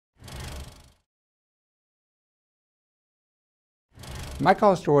My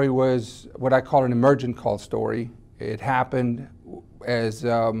call story was what I call an emergent call story. It happened as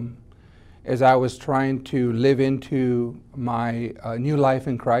I was trying to live into my new life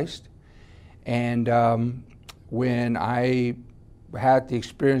in Christ. And when I had the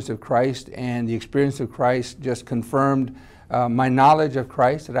experience of Christ, and the experience of Christ just confirmed my knowledge of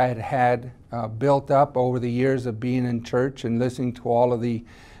Christ that I had built up over the years of being in church and listening to all of the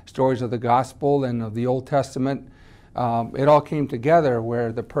stories of the gospel and of the Old Testament. It all came together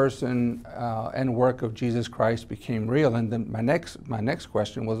where the person and work of Jesus Christ became real. And then my next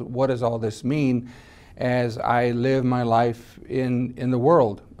question was, what does all this mean as I live my life in the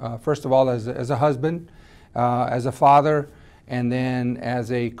world? First of all, as a husband, as a father, and then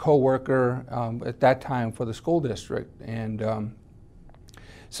as a co-worker at that time for the school district. And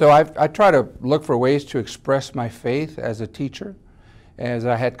so I try to look for ways to express my faith as a teacher, as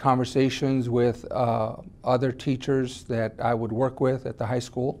I had conversations with other teachers that I would work with at the high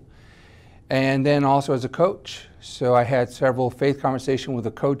school, and then also as a coach. So I had several faith conversations with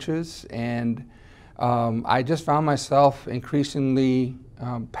the coaches, and I just found myself increasingly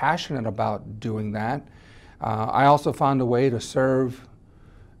passionate about doing that. I also found a way to serve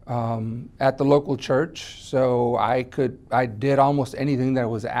at the local church, so I did almost anything that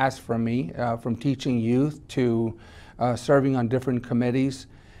was asked from me, from teaching youth to serving on different committees.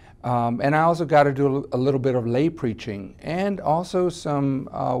 And I also got to do a little bit of lay preaching, and also some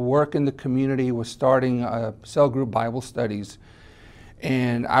work in the community with starting cell group Bible studies.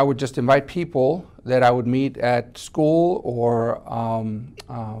 And I would just invite people that I would meet at school or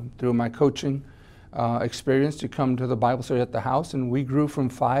through my coaching experience to come to the Bible study at the house. And we grew from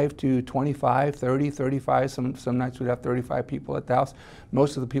 5 to 25, 30, 35. Some nights we'd have 35 people at the house.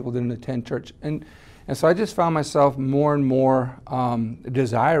 Most of the people didn't attend church. And so I just found myself more and more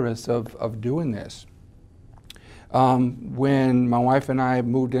desirous of doing this. When my wife and I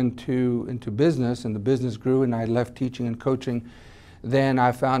moved into business, and the business grew, and I left teaching and coaching, then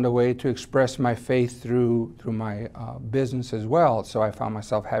I found a way to express my faith through my business as well. So I found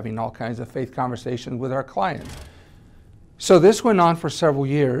myself having all kinds of faith conversations with our clients. So this went on for several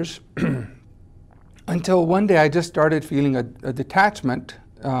years until one day I just started feeling a detachment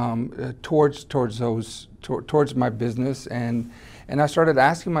towards my business, and I started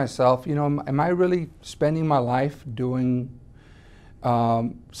asking myself, you know, am I really spending my life doing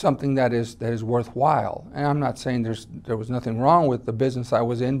something that is worthwhile? And I'm not saying there was nothing wrong with the business I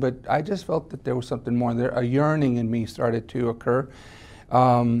was in, but I just felt that there was something more there. A yearning in me started to occur.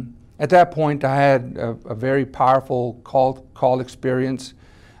 At that point, I had a very powerful call experience.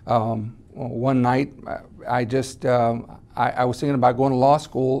 One night, I was thinking about going to law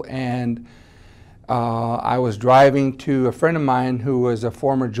school, and I was driving to a friend of mine who was a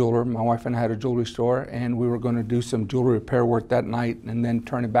former jeweler. My wife and I had a jewelry store, and we were going to do some jewelry repair work that night and then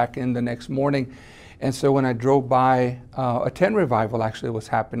turn it back in the next morning. And so when I drove by, a tent revival actually was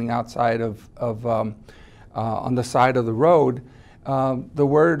happening outside on the side of the road. The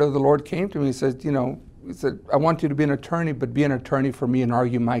word of the Lord came to me. He said, you know, he said, I want you to be an attorney, but be an attorney for me and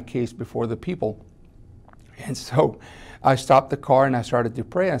argue my case before the people. And so I stopped the car and I started to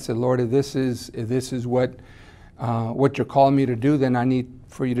pray. I said, Lord, if this is what you're calling me to do, then I need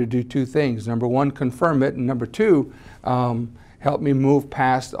for you to do two things. Number one, confirm it. And number two, help me move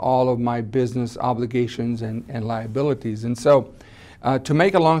past all of my business obligations and liabilities. And so to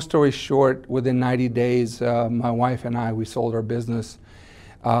make a long story short, within 90 days, my wife and I, we sold our business.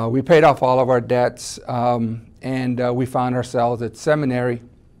 We paid off all of our debts, and we found ourselves at seminary.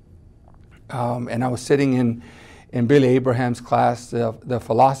 And I was sitting in Billy Abraham's class, the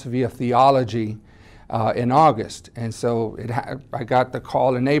philosophy of theology, in August. And so I got the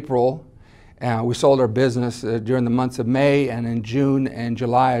call in April. We sold our business during the months of May, and in June and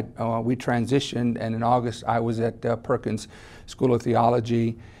July we transitioned, and in August I was at Perkins School of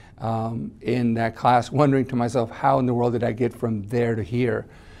Theology in that class, wondering to myself, how in the world did I get from there to here?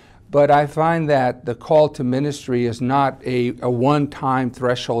 But I find that the call to ministry is not a one-time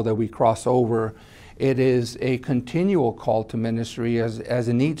threshold that we cross over. It is a continual call to ministry as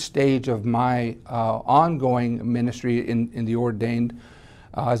in each stage of my ongoing ministry in the ordained,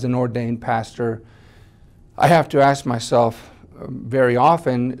 as an ordained pastor. I have to ask myself very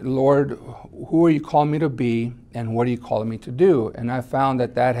often, Lord, who are you calling me to be, and what are you calling me to do? And I found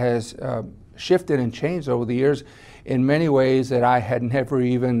that has shifted and changed over the years in many ways that I had never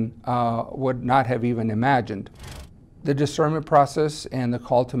even, would not have even imagined. The discernment process and the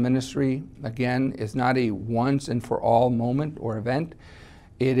call to ministry, again, is not a once and for all moment or event.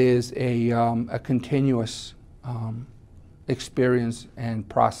 It is a continuous experience and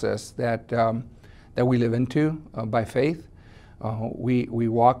process that we live into by faith. We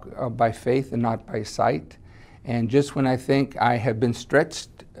walk by faith and not by sight. And just when I think I have been stretched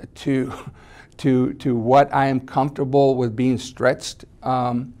to what I am comfortable with being stretched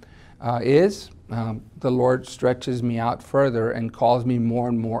the Lord stretches me out further and calls me more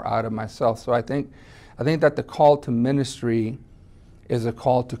and more out of myself. So I think that the call to ministry is a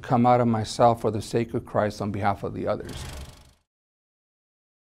call to come out of myself for the sake of Christ on behalf of the others.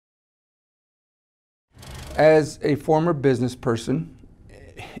 As a former business person,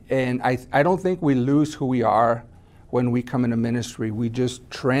 and I don't think we lose who we are when we come into ministry. We just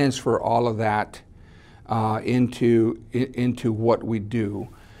transfer all of that into what we do.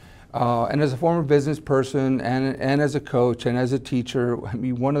 And as a former business person and as a coach and as a teacher, I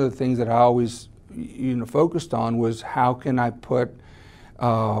mean, one of the things that I always focused on was how can I put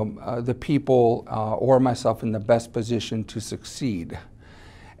the people or myself in the best position to succeed.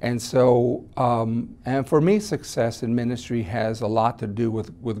 And so, and for me, success in ministry has a lot to do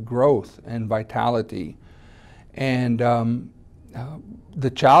with growth and vitality. And the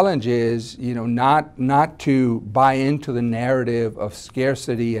challenge is, not to buy into the narrative of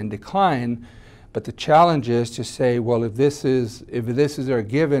scarcity and decline, but the challenge is to say, well, if this is our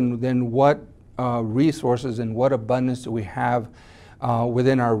given, then what resources and what abundance do we have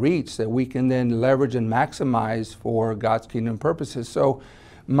within our reach that we can then leverage and maximize for God's kingdom purposes? So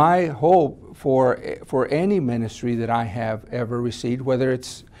my hope for any ministry that I have ever received, whether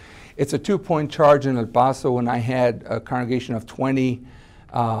it's a 2-point charge in El Paso when I had a congregation of 20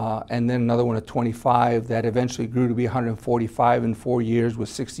 and then another one of 25 that eventually grew to be 145 in 4 years with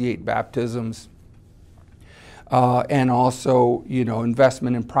 68 baptisms. And also,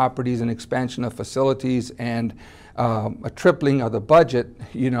 investment in properties and expansion of facilities and a tripling of the budget,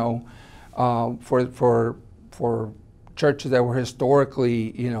 for churches that were historically,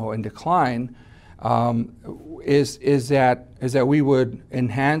 in decline, is that we would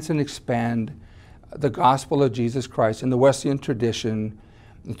enhance and expand the gospel of Jesus Christ in the Wesleyan tradition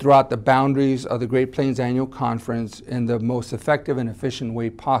throughout the boundaries of the Great Plains Annual Conference in the most effective and efficient way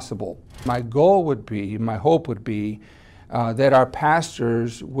possible. My goal would be, my hope would be, that our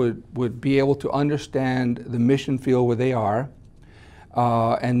pastors would be able to understand the mission field where they are,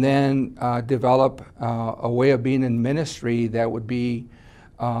 and then develop a way of being in ministry that would be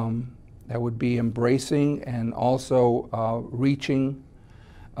embracing and also reaching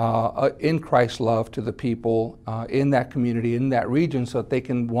in Christ's love to the people in that community, in that region, so that they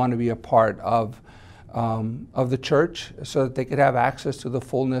can want to be a part of the church, so that they could have access to the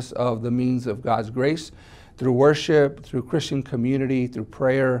fullness of the means of God's grace through worship, through Christian community, through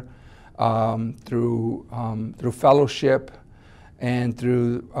prayer, through fellowship, and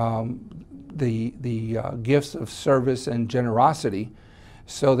through the gifts of service and generosity,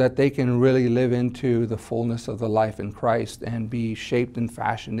 so that they can really live into the fullness of the life in Christ and be shaped and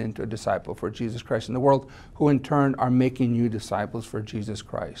fashioned into a disciple for Jesus Christ in the world, who in turn are making you disciples for Jesus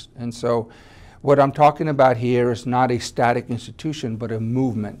Christ. And so what I'm talking about here is not a static institution, but a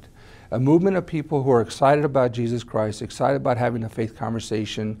movement of people who are excited about Jesus Christ, excited about having a faith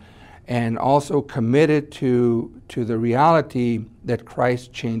conversation, and also committed to the reality that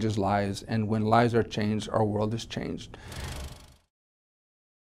Christ changes lives, and when lives are changed, our world is changed.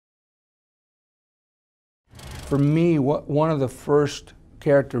 For me, one of the first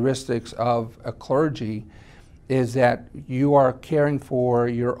characteristics of a clergy is that you are caring for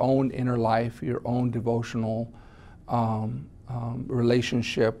your own inner life, your own devotional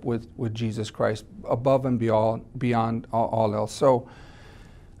relationship with Jesus Christ, above and beyond all else. So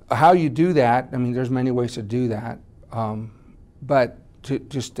how you do that, I mean, there's many ways to do that, but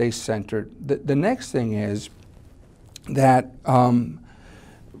to stay centered. The next thing is that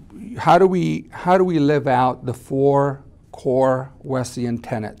how do we live out the 4 core Wesleyan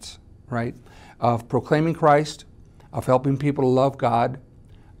tenets, right? Of proclaiming Christ, of helping people to love God,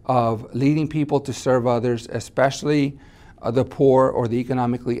 of leading people to serve others, especially the poor or the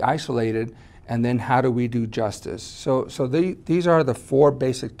economically isolated, and then how do we do justice? So these are the 4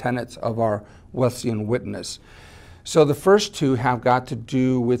 basic tenets of our Wesleyan witness. So the first 2 have got to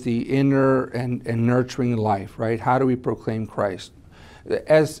do with the inner and nurturing life, right? How do we proclaim Christ?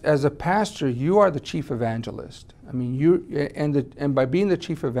 As a pastor, you are the chief evangelist. I mean, and by being the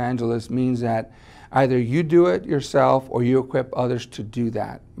chief evangelist means that either you do it yourself or you equip others to do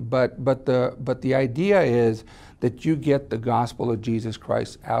that. But the idea is that you get the gospel of Jesus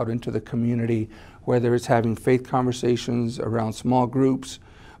Christ out into the community, whether it's having faith conversations around small groups,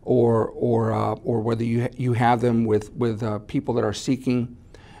 or whether you have them with people that are seeking.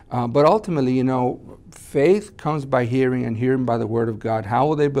 But ultimately, faith comes by hearing, and hearing by the word of God. How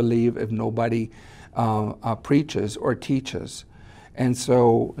will they believe if nobody preaches or teaches? And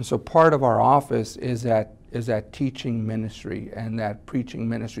so part of our office is that teaching ministry and that preaching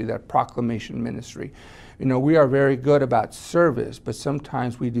ministry, that proclamation ministry. You know, we are very good about service, but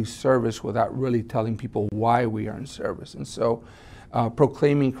sometimes we do service without really telling people why we are in service. And so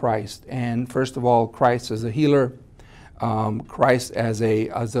proclaiming Christ, and first of all, Christ as a healer, Christ as a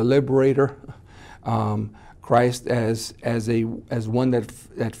liberator, Christ as one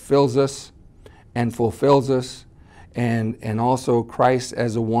that fills us and fulfills us, and also Christ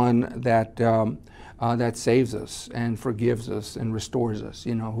as a one that that saves us and forgives us and restores us.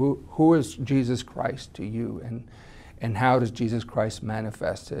 You know, who is Jesus Christ to you, and how does Jesus Christ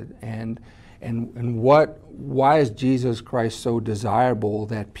manifested, and why is Jesus Christ so desirable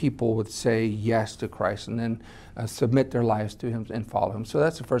that people would say yes to Christ and then submit their lives to Him and follow Him? So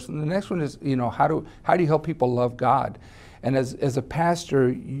that's the first one. The next one is, you know, how do you help people love God? And as a pastor,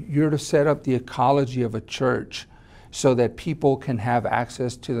 you're to set up the ecology of a church so that people can have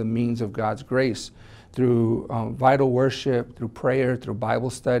access to the means of God's grace through vital worship, through prayer, through Bible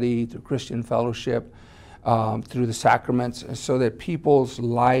study, through Christian fellowship, through the sacraments, so that people's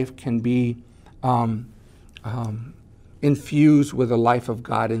life can be infused with the life of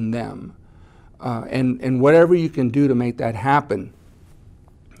God in them. And whatever you can do to make that happen,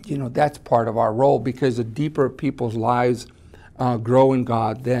 you know, that's part of our role, because the deeper people's lives grow in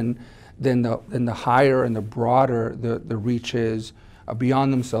God, then the higher and the broader the reach is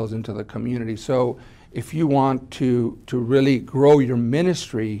beyond themselves into the community. So if you want to really grow your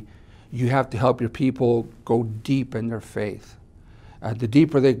ministry, you have to help your people go deep in their faith. The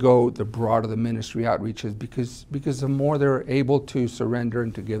deeper they go, the broader the ministry outreach is, because the more they're able to surrender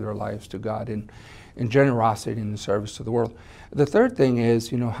and to give their lives to God in generosity and in service to the world. The third thing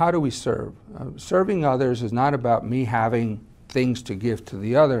is, you know, how do we serve? Serving others is not about me having things to give to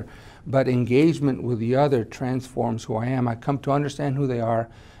the other, but engagement with the other transforms who I am. I come to understand who they are.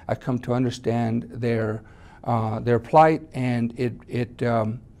 I come to understand their plight, and it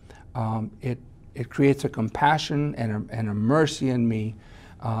creates a compassion and a mercy in me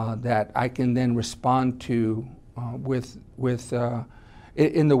that I can then respond to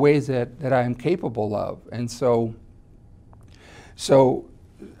in the ways that I am capable of. And so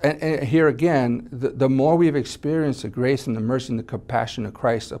here again, the more we've experienced the grace and the mercy and the compassion of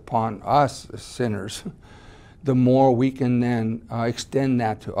Christ upon us as sinners, the more we can then extend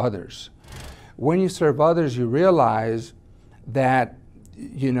that to others. When you serve others, you realize that,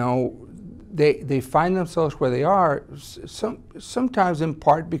 you know, they find themselves where they are, sometimes in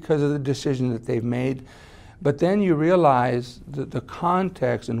part because of the decision that they've made, but then you realize the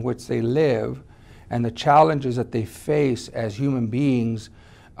context in which they live and the challenges that they face as human beings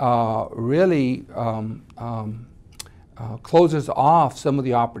really closes off some of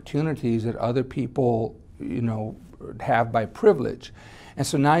the opportunities that other people, you know, have by privilege. And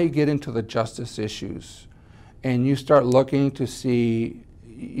so now you get into the justice issues, and you start looking to see,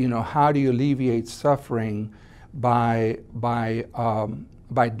 you know, how do you alleviate suffering by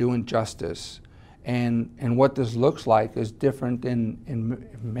doing justice, and what this looks like is different in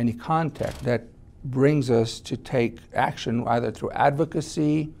many contexts. That brings us to take action either through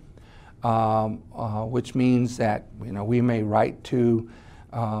advocacy, which means that, you know, we may write to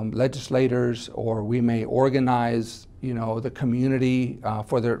legislators, or we may organize, you know, the community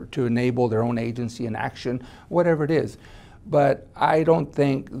to enable their own agency and action, whatever it is. But I don't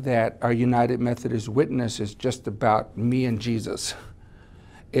think that our United Methodist Witness is just about me and Jesus.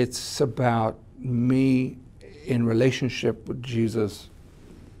 It's about me in relationship with Jesus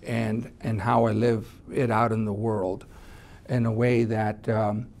and how I live it out in the world in a way that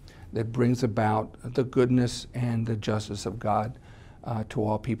that brings about the goodness and the justice of God to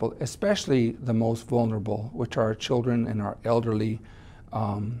all people, especially the most vulnerable, which are our children and our elderly,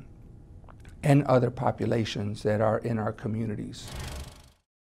 and other populations that are in our communities.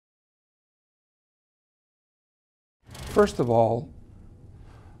 First of all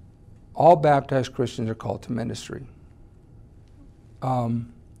baptized Christians are called to ministry.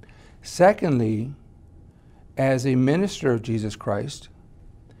 Secondly, as a minister of Jesus Christ,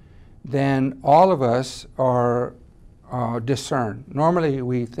 then all of us are discerned. Normally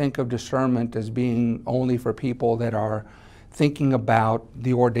we think of discernment as being only for people that are thinking about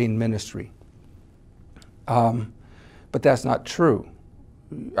the ordained ministry. But that's not true.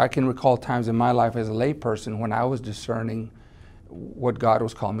 I can recall times in my life as a layperson when I was discerning what God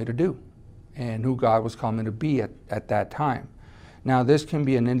was calling me to do and who God was calling me to be at that time. Now, this can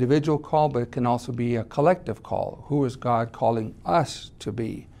be an individual call, but it can also be a collective call. Who is God calling us to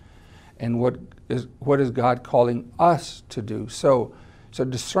be? And what is God calling us to do? So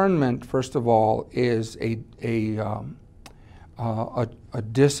discernment, first of all, is a a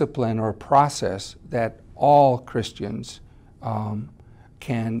discipline or a process that all Christians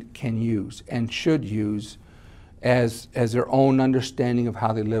can use and should use as their own understanding of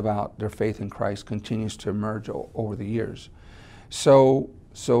how they live out their faith in Christ continues to emerge over the years. So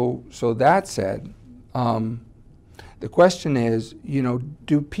that said, the question is,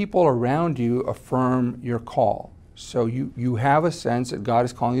 do people around you affirm your call? So you have a sense that God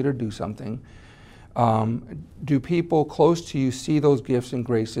is calling you to do something. Do people close to you see those gifts and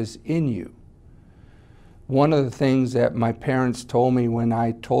graces in you? One of the things that my parents told me when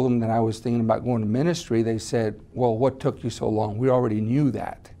I told them that I was thinking about going to ministry, they said, well, what took you so long? We already knew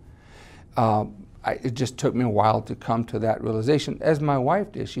that. It just took me a while to come to that realization, as my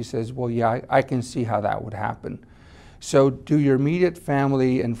wife did. She says, well, yeah, I can see how that would happen. So do your immediate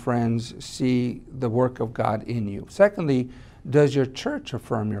family and friends see the work of God in you? Secondly, does your church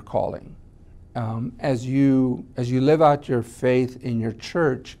affirm your calling? As you live out your faith in your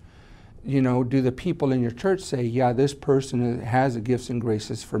church, do the people in your church say, yeah, this person has the gifts and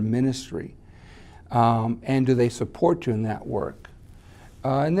graces for ministry? And do they support you in that work?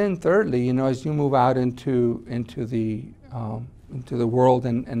 And then thirdly, as you move out into the world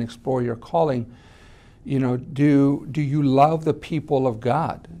and explore your calling, do you love the people of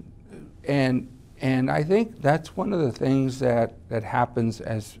God? And I think that's one of the things that happens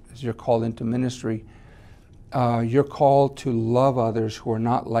as you're called into ministry. You're called to love others who are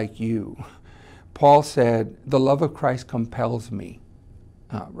not like you. Paul said, the love of Christ compels me,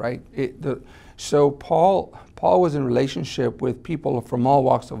 right? So Paul was in relationship with people from all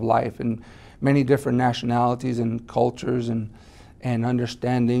walks of life and many different nationalities and cultures and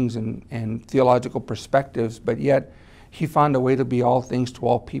understandings and theological perspectives, but yet he found a way to be all things to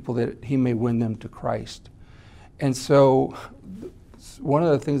all people that he may win them to Christ. And so one of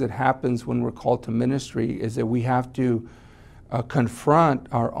the things that happens when we're called to ministry is that we have to confront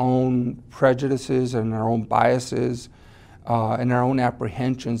our own prejudices and our own biases and our own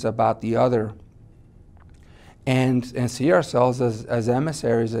apprehensions about the other, and see ourselves as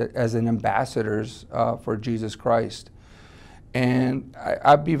emissaries, as ambassadors for Jesus Christ. And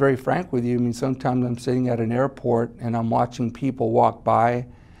I'll be very frank with you. I mean, sometimes I'm sitting at an airport and I'm watching people walk by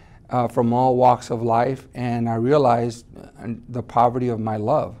from all walks of life, and I realize the poverty of my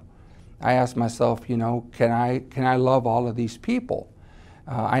love. I ask myself, can I love all of these people?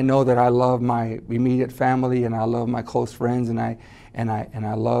 I know that I love my immediate family and I love my close friends and I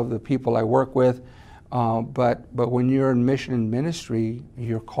love the people I work with. But when you're in mission and ministry,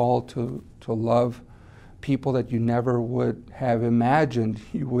 you're called to love people that you never would have imagined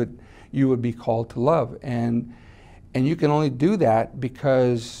you would be called to love, and you can only do that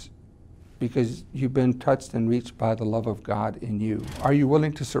because you've been touched and reached by the love of God in you. Are you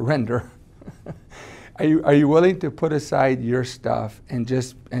willing to surrender? Are you willing to put aside your stuff and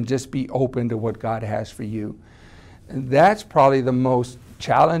just be open to what God has for you? And that's probably the most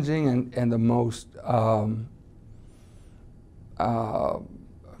challenging and the most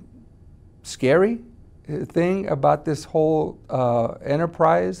scary thing about this whole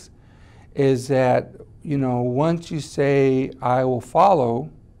enterprise, is that once you say I will follow,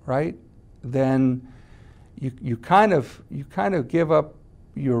 right, then you kind of give up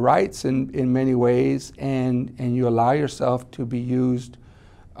your rights in many ways, and you allow yourself to be used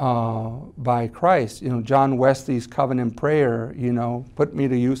by Christ. John Wesley's covenant prayer, put me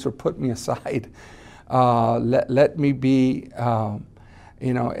to use or put me aside. Let me be,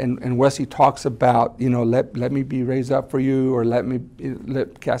 and Wesley talks about, let me be raised up for you, or let me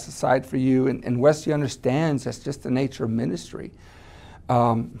cast aside for you. And Wesley understands that's just the nature of ministry.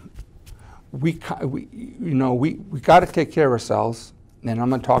 We got to take care of ourselves. And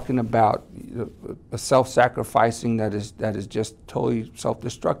I'm not talking about a self-sacrificing that is just totally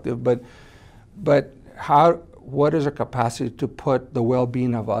self-destructive, but what is our capacity to put the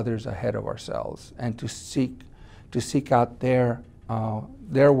well-being of others ahead of ourselves, and to seek out their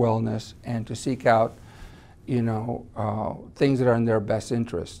wellness, and to seek out things that are in their best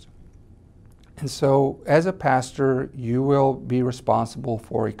interest. And so as a pastor, you will be responsible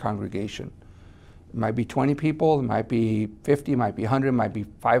for a congregation. It might be 20 people, it might be 50, it might be 100, it might be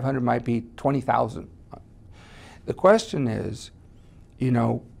 500, it might be 20,000. The question is,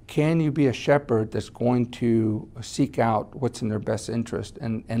 can you be a shepherd that's going to seek out what's in their best interest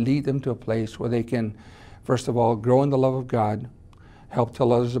and lead them to a place where they can, first of all, grow in the love of God, help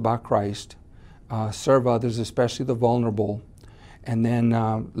tell others about Christ, serve others, especially the vulnerable, and then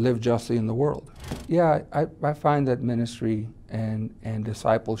live justly in the world? Yeah, I find that ministry and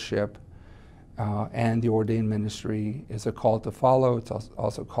discipleship and the ordained ministry is a call to follow. It's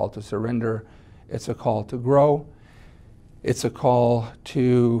also a call to surrender. It's a call to grow. It's a call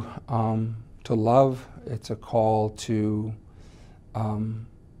to love. It's a call to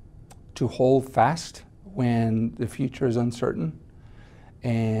hold fast when the future is uncertain.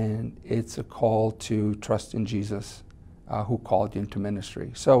 And it's a call to trust in Jesus, who called you into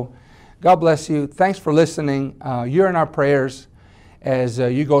ministry. So God bless you. Thanks for listening. You're in our prayers as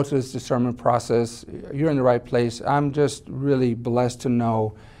you go through this discernment process. You're in the right place. I'm just really blessed to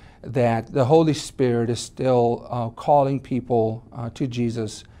know that the Holy Spirit is still calling people to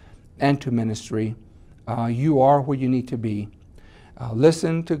Jesus and to ministry. You are where you need to be.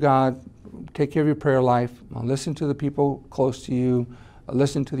 Listen to God. Take care of your prayer life. Listen to the people close to you.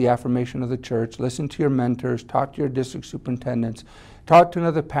 Listen to the affirmation of the church. Listen to your mentors. Talk to your district superintendents. Talk to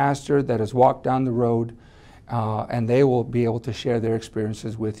another pastor that has walked down the road, and they will be able to share their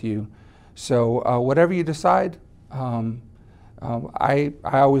experiences with you. So whatever you decide, I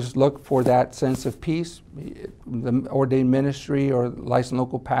always look for that sense of peace. The ordained ministry or licensed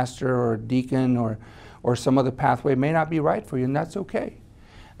local pastor or deacon or some other pathway may not be right for you, and that's okay.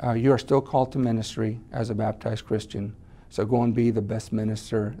 You are still called to ministry as a baptized Christian. So go and be the best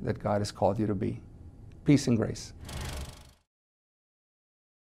minister that God has called you to be. Peace and grace.